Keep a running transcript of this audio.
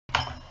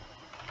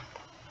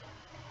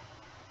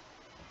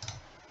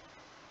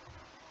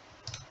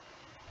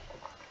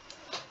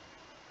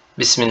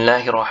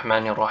Bismillahir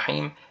Rahmanir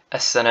Rahim.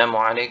 Assalamu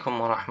alaikum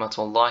wa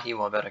rahmatullahi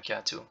wa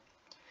barakatuh.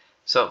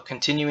 So,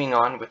 continuing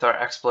on with our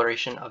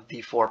exploration of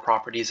the four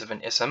properties of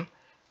an ism,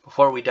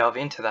 before we delve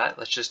into that,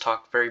 let's just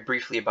talk very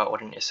briefly about what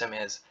an ism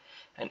is.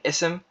 An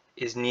ism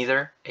is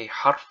neither a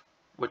harf,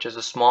 which is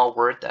a small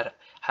word that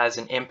has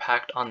an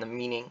impact on the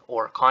meaning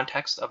or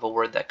context of a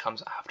word that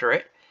comes after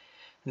it,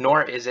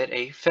 nor is it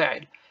a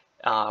fi'l,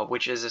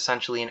 which is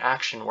essentially an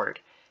action word.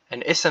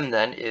 An ism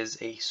then is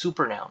a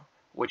supernoun,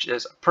 which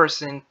is a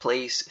person,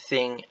 place,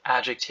 thing,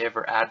 adjective,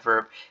 or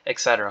adverb,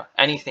 etc.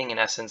 Anything in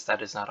essence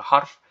that is not a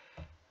harf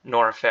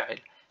nor a fi'l.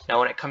 Now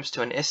when it comes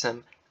to an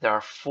ism, there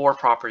are four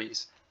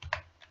properties.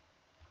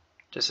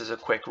 Just as a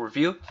quick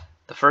review,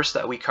 the first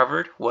that we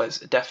covered was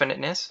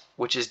definiteness,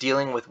 which is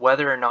dealing with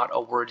whether or not a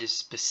word is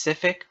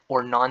specific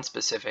or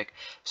non-specific.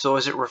 So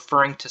is it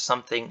referring to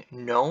something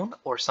known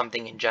or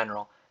something in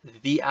general?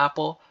 The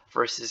apple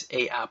versus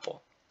a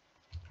apple.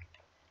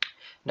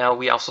 Now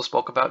we also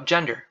spoke about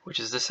gender, which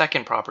is the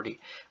second property.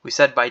 We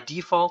said by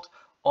default,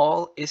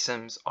 all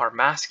isms are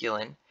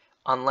masculine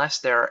unless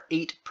there are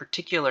 8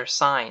 particular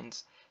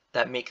signs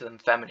that make them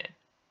feminine.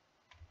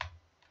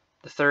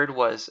 The third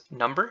was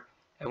number,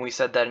 and we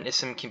said that an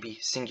ism can be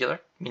singular,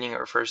 meaning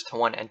it refers to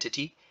one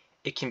entity.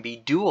 It can be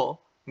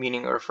dual,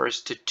 meaning it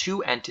refers to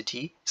two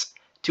entities.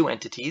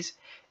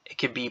 It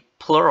could be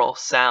plural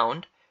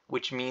sound,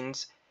 which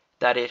means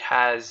that it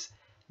has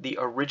the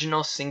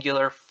original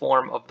singular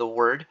form of the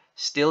word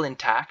still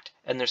intact,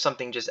 and there's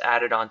something just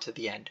added on to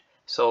the end.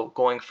 So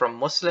going from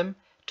Muslim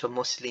to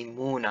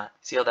Muslimuna,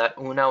 see how that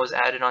una was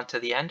added on to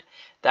the end?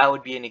 That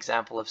would be an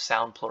example of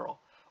sound plural.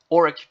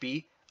 Or it could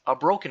be a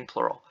broken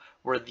plural,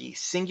 where the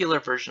singular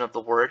version of the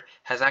word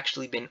has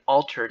actually been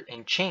altered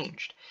and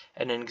changed.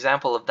 And an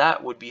example of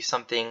that would be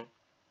something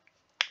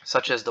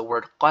such as the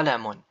word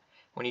qalamun.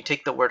 When you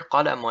take the word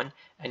qalamun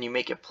and you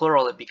make it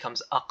plural, it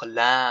becomes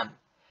aqlam.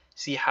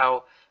 See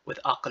how with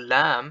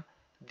aqlam,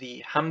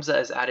 the hamza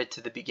is added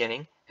to the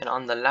beginning, and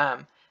on the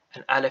lam,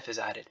 an alif is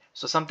added.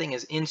 So something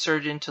is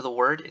inserted into the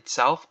word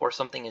itself, or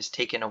something is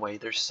taken away.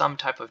 There's some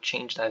type of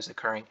change that is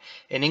occurring.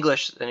 In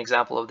English, an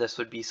example of this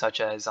would be such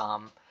as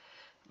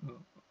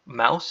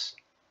mouse,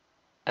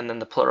 and then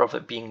the plural of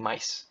it being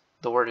mice.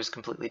 The word is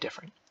completely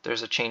different.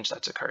 There's a change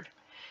that's occurred.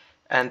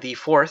 And the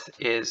fourth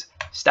is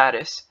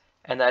status,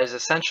 and that is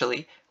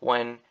essentially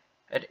when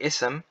an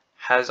ism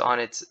has on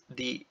it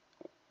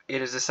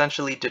is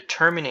essentially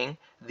determining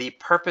the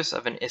purpose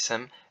of an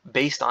ism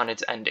based on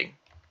its ending.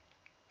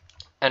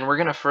 And we're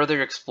going to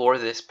further explore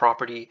this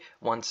property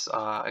once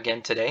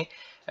again today,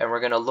 and we're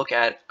going to look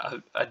at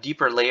a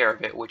deeper layer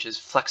of it, which is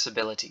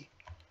flexibility.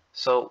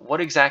 So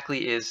what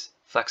exactly is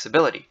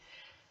flexibility?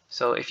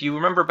 So if you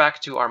remember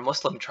back to our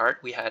Muslim chart,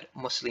 we had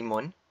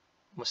Muslimun,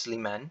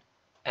 Musliman,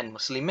 and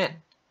Muslimin.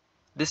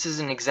 This is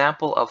an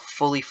example of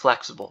fully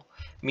flexible,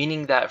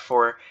 meaning that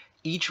for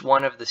each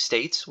one of the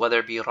states, whether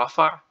it be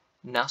rafa',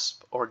 nasb,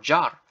 or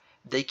jar,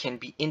 they can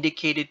be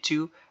indicated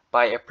to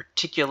by a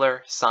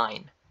particular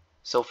sign.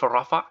 So for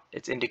rafa',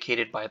 it's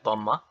indicated by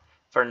dhamma,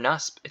 for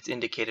nasb, it's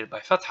indicated by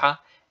fatha,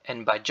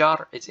 and by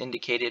jar, it's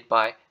indicated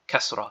by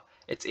kasra.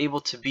 It's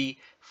able to be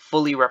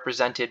fully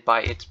represented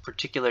by its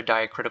particular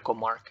diacritical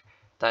mark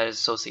that is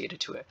associated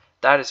to it.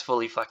 That is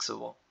fully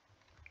flexible.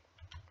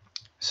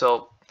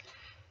 So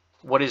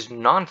what is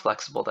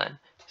non-flexible then?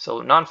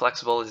 So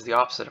non-flexible is the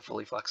opposite of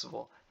fully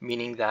flexible,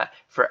 meaning that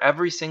for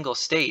every single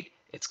state,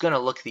 it's going to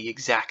look the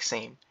exact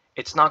same.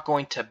 It's not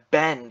going to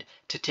bend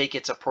to take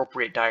its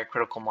appropriate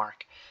diacritical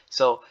mark.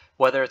 So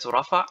whether it's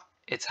rafa',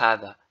 it's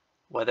hada.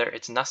 Whether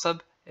it's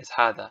nasab, it's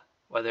hada.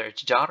 Whether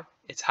it's jar,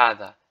 it's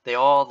hada. They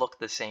all look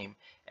the same.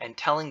 And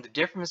telling the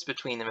difference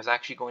between them is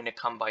actually going to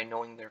come by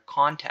knowing their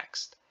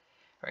context.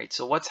 Right?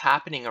 So what's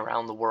happening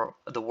around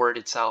the word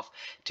itself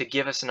to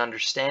give us an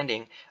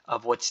understanding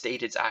of what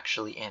state it's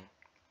actually in.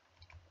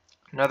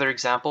 Another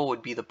example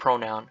would be the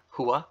pronoun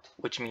huwa,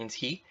 which means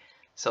he.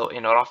 So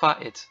in rafa,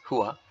 it's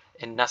huwa.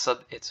 In nasab,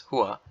 it's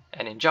huwa.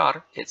 And in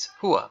jar, it's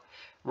huwa.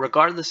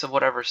 Regardless of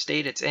whatever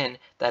state it's in,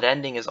 that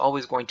ending is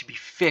always going to be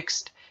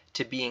fixed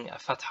to being a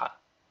fatha,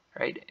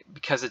 right?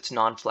 Because it's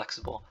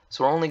non-flexible.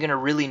 So we're only going to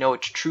really know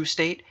its true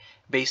state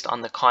based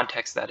on the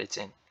context that it's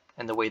in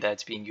and the way that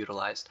it's being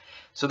utilized.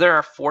 So there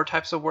are 4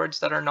 types of words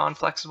that are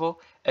non-flexible,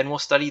 and we'll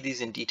study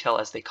these in detail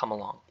as they come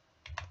along.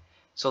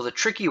 So the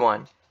tricky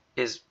one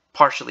is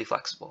partially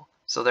flexible.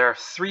 So there are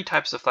 3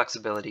 types of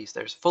flexibilities.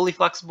 There's fully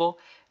flexible,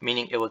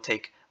 meaning it will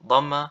take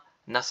dhamma,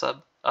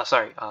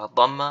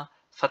 dhamma,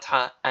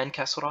 fatha, and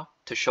kasra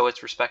to show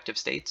its respective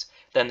states.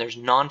 Then there's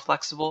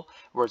non-flexible,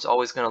 where it's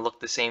always going to look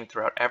the same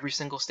throughout every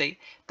single state.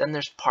 Then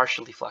there's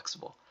partially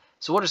flexible.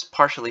 So what does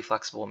partially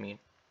flexible mean?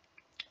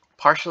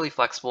 Partially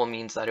flexible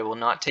means that it will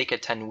not take a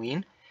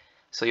tanween,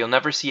 so you'll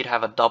never see it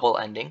have a double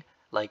ending,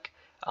 like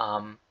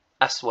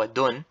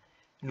aswadun,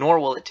 nor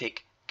will it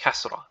take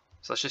kasra.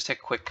 So let's just take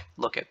a quick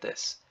look at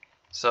this.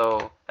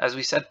 So as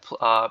we said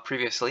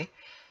previously,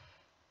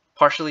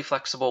 partially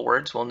flexible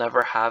words will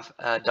never have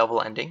a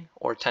double ending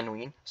or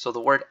tanween. So the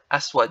word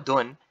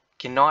aswadun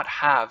cannot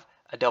have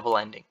a double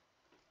ending.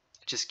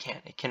 It just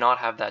can't. It cannot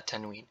have that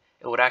tanween.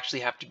 it would actually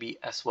have to be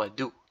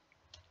aswadu.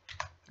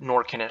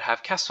 Nor can it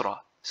have kasra.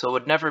 So it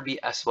would never be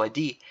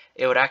aswadi,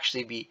 it would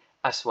actually be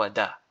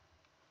aswada.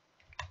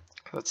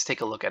 Let's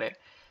take a look at it.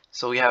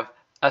 So we have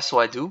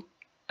aswadu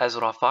as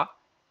rafa,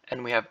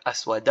 and we have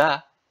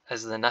aswada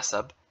as the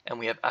nasab, and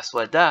we have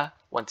aswada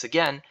once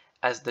again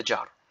as the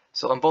jar.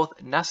 So in both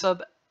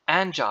nasab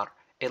and jar,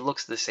 it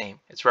looks the same.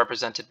 It's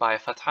represented by a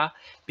fatha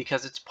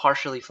because it's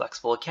partially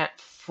flexible. It can't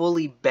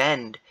fully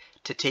bend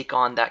to take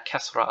on that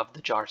kasra of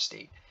the jar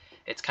state.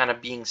 It's kind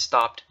of being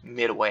stopped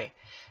midway.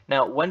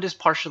 Now, when does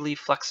partial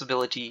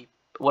flexibility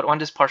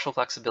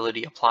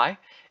apply?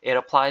 It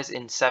applies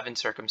in 7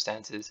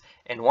 circumstances,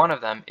 and one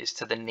of them is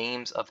to the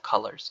names of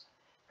colors,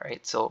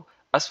 right? So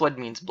aswad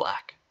means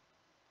black,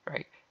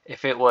 right?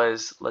 If it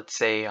was, let's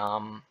say,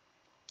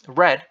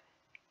 red,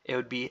 it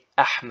would be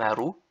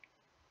ahmaru,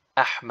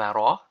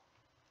 ahmara,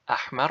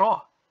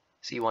 ahmara.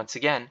 See, once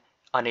again,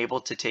 unable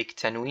to take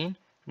tanween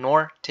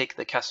nor take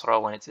the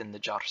kasra when it's in the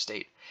jar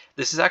state.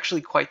 This is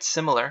actually quite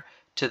similar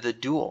to the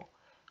dual.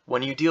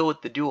 When you deal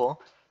with the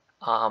dual,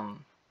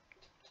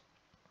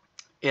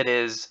 it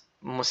is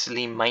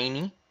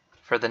muslimaini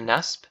for the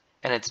nasb,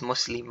 and it's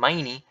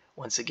muslimaini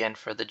once again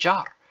for the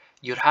jar.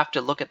 You'd have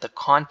to look at the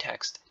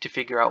context to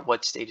figure out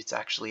what state it's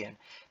actually in.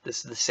 This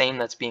is the same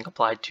that's being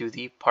applied to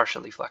the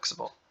partially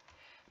flexible.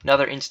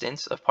 Another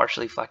instance of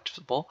partially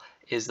flexible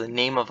is the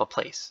name of a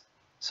place.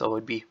 So it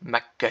would be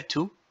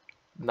Makkatu,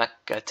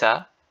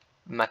 Makkata,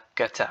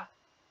 Makkata.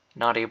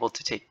 Not able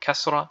to take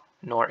kasra,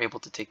 nor able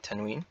to take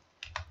tanween.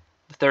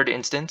 The third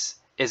instance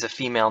is a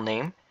female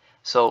name.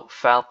 So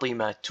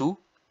Fatimatu,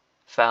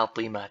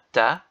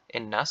 Fatimata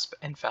in nasb,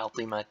 and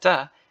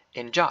Fatimata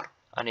in jar.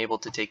 Unable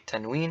to take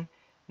tanween,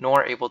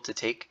 nor able to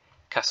take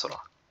kasra.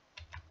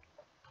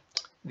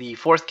 The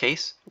fourth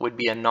case would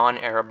be a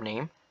non-Arab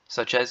name,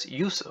 such as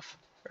Yusuf,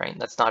 right?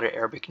 That's not an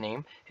Arabic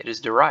name. It is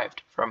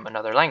derived from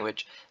another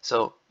language.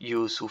 So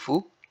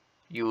Yusufu,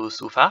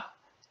 Yusufa,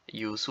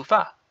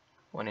 Yusufa.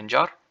 When in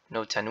jar,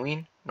 no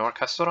tanween, nor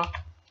kasra.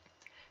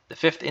 The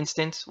fifth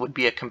instance would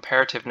be a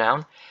comparative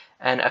noun.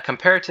 And a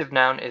comparative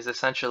noun is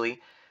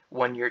essentially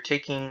when you're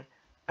taking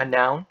a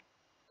noun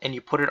and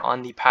you put it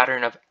on the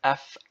pattern of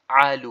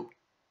af'alu.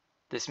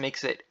 This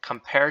makes it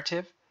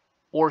comparative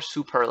or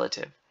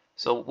superlative.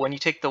 So when you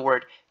take the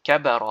word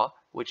kabara,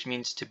 which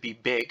means to be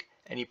big,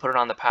 and you put it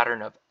on the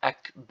pattern of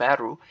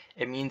akbaru,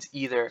 it means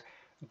either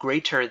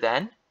greater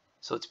than,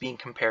 so it's being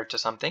compared to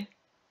something,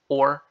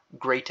 or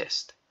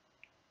greatest,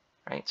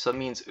 right? So it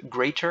means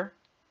greater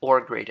or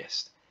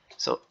greatest.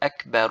 So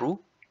akbaru,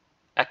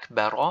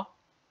 akbara,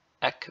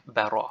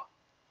 akbara.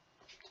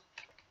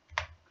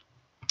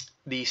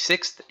 The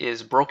sixth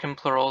is broken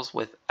plurals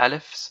with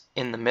alifs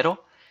in the middle.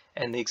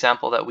 And the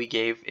example that we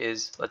gave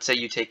is, let's say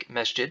you take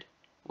masjid,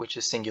 which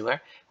is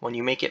singular. When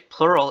you make it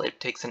plural, it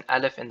takes an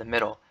alif in the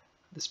middle,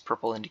 this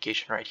purple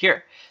indication right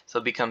here. So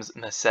it becomes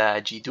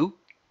masajidu,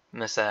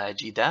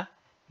 masajida,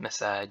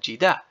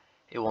 masajida.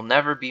 It will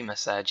never be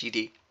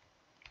masajidi.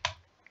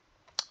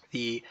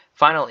 The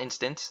final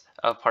instance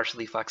of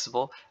partially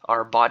flexible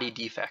are body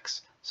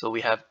defects. So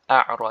we have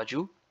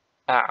a'raju,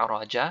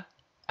 a'raja,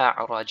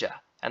 a'raja.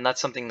 And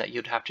that's something that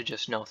you'd have to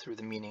just know through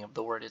the meaning of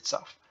the word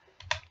itself.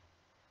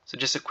 So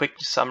just a quick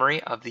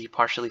summary of the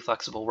partially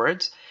flexible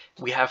words.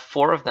 We have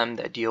 4 of them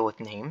that deal with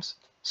names.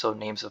 So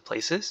names of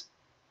places,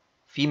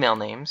 female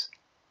names,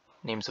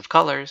 names of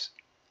colors,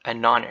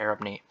 and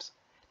non-Arab names.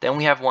 Then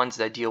we have ones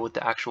that deal with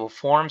the actual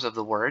forms of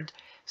the word.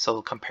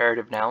 So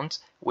comparative nouns,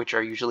 which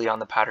are usually on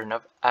the pattern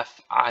of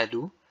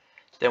af'alu.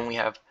 Then we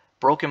have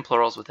broken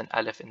plurals with an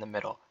alif in the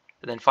middle.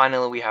 And then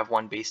finally we have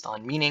one based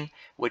on meaning,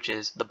 which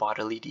is the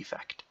bodily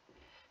defect.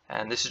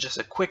 And this is just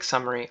a quick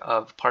summary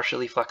of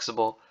partially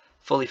flexible,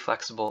 fully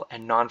flexible,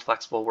 and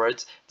non-flexible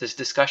words. This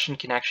discussion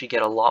can actually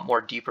get a lot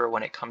more deeper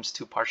when it comes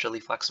to partially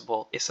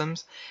flexible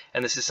isms,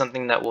 and this is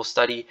something that we'll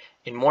study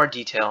in more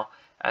detail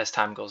as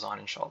time goes on,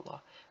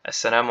 inshallah.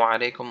 Assalamu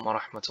alaikum wa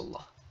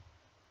rahmatullah.